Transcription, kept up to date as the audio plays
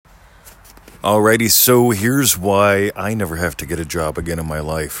Alrighty, so here's why I never have to get a job again in my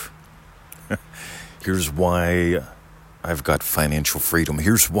life. Here's why I've got financial freedom.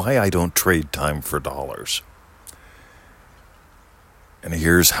 Here's why I don't trade time for dollars. And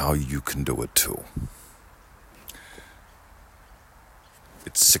here's how you can do it too.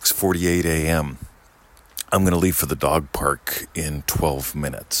 It's 6:48 a.m. I'm going to leave for the dog park in 12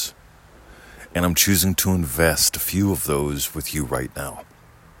 minutes. And I'm choosing to invest a few of those with you right now.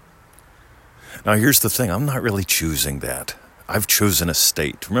 Now, here's the thing. I'm not really choosing that. I've chosen a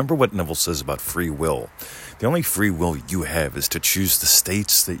state. Remember what Neville says about free will. The only free will you have is to choose the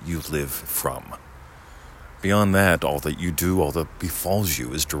states that you live from. Beyond that, all that you do, all that befalls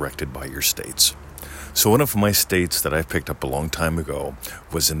you, is directed by your states. So one of my states that I picked up a long time ago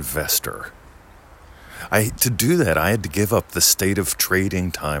was investor. To do that, I had to give up the state of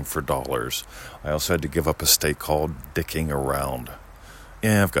trading time for dollars. I also had to give up a state called dicking around.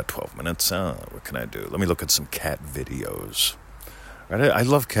 Yeah, I've got 12 minutes. What can I do? Let me look at some cat videos. Right? I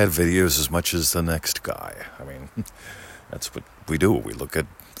love cat videos as much as the next guy. I mean, that's what we do. We look at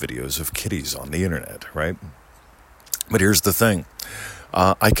videos of kitties on the internet, right? But here's the thing.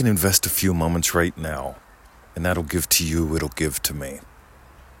 I can invest a few moments right now, and that'll give to you, it'll give to me.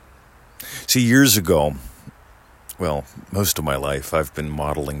 See, years ago, well, most of my life, I've been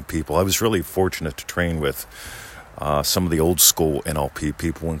modeling people. I was really fortunate to train with some of the old school NLP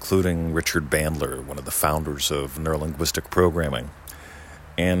people, including Richard Bandler, one of the founders of neurolinguistic programming,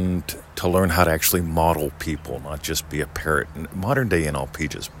 and to learn how to actually model people, not just be a parrot. And modern day NLP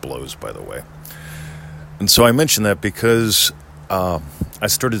just blows, by the way. And so I mention that because I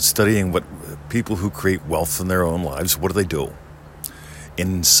started studying what people who create wealth in their own lives, what do?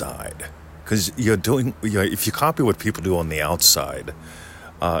 Inside. Because if you copy what people do on the outside,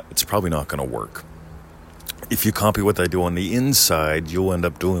 it's probably not going to work. If you copy what they do on the inside, you'll end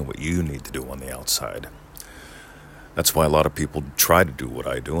up doing what you need to do on the outside. That's why a lot of people try to do what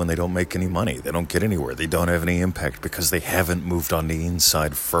I do and they don't make any money. They don't get anywhere. They don't have any impact because they haven't moved on the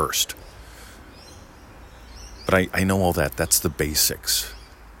inside first. But I know all that. That's the basics.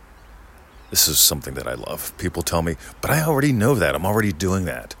 This is something that I love. People tell me, but I already know that. I'm already doing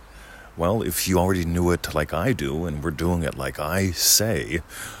that. Well, if you already knew it like I do and we're doing it like I say,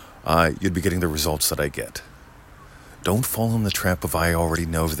 you'd be getting the results that I get. Don't fall in the trap of I already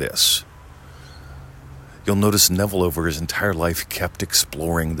know this. You'll notice Neville over his entire life kept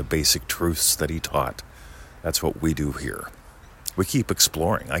exploring the basic truths that he taught. That's what we do here. We keep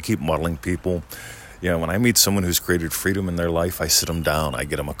exploring. I keep modeling people. When I meet someone who's created freedom in their life, I sit them down, I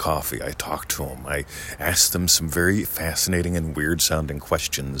get them a coffee, I talk to them, I ask them some very fascinating and weird-sounding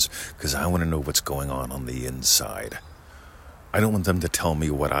questions because I want to know what's going on the inside. I don't want them to tell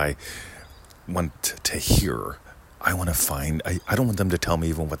me what I want to hear. I want to find, I don't want them to tell me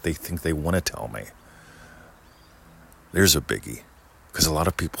even what they think they want to tell me. There's a biggie, because a lot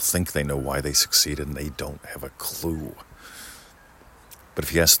of people think they know why they succeeded and they don't have a clue. But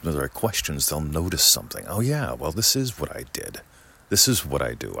if you ask them the right questions, they'll notice something. Oh yeah, well this is what I did. This is what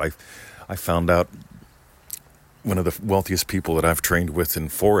I do. I found out one of the wealthiest people that I've trained with in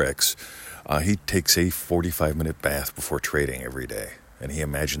Forex, he takes a 45-minute bath before trading every day, and he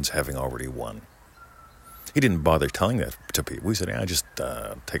imagines having already won. He didn't bother telling that to people. We said, I just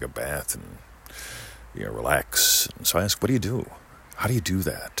take a bath and relax. And so I asked, what do you do? How do you do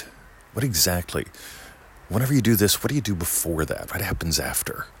that? What exactly? Whenever you do this, what do you do before that? What happens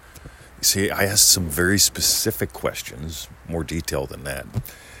after? You see, I asked some very specific questions, more detailed than that.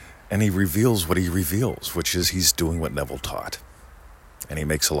 And he reveals what he reveals, which is he's doing what Neville taught. And he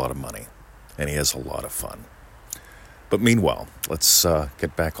makes a lot of money. And he has a lot of fun. But meanwhile, let's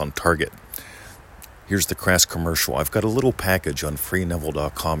get back on target. Here's the crass commercial. I've got a little package on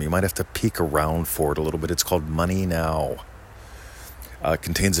freeneville.com. You might have to peek around for it a little bit. It's called Money Now. It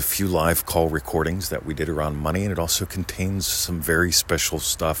contains a few live call recordings that we did around money, and it also contains some very special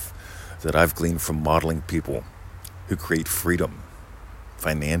stuff that I've gleaned from modeling people who create freedom,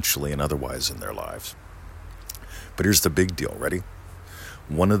 financially and otherwise, in their lives. But here's the big deal. Ready?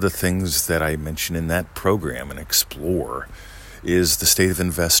 One of the things that I mention in that program and explore is the state of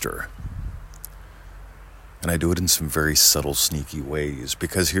investor. And I do it in some very subtle, sneaky ways.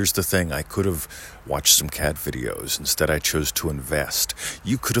 Because here's the thing. I could have watched some cat videos. Instead, I chose to invest.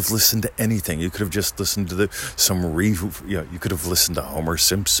 You could have listened to anything. You could have just listened to you could have listened to Homer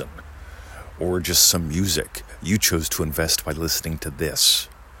Simpson. Or just some music. You chose to invest by listening to this.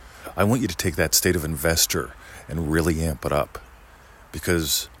 I want you to take that state of investor and really amp it up.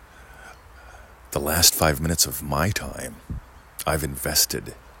 Because the last 5 minutes of my time, I've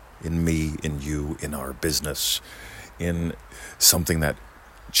invested in me, in you, in our business, in something that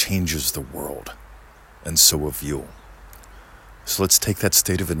changes the world, and so have you. So let's take that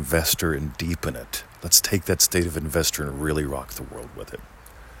state of investor and deepen it. Let's take that state of investor and really rock the world with it.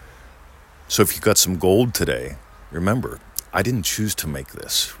 So if you got some gold today, remember, I didn't choose to make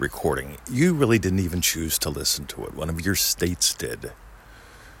this recording. You really didn't even choose to listen to it. One of your states did.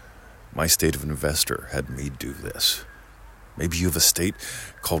 My state of investor had me do this. Maybe you have a state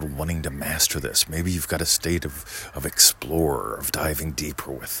called wanting to master this. Maybe you've got a state of explorer, of diving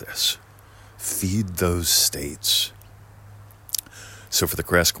deeper with this. Feed those states. So for the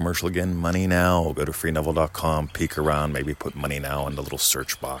Crass commercial again, Money Now, go to freeneville.com, peek around, maybe put Money Now in the little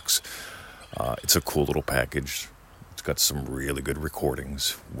search box. It's a cool little package. It's got some really good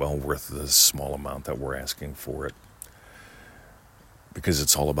recordings, well worth the small amount that we're asking for it. Because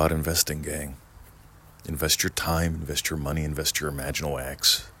it's all about investing, gang. Invest your time, invest your money, invest your imaginal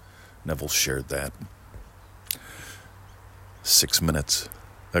acts. Neville shared that. 6 minutes.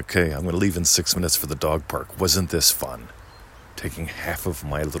 Okay, I'm going to leave in 6 minutes for the dog park. Wasn't this fun? Taking half of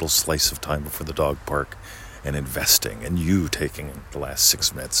my little slice of time before the dog park and investing, and you taking the last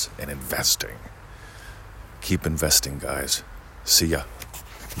 6 minutes and investing. Keep investing, guys. See ya.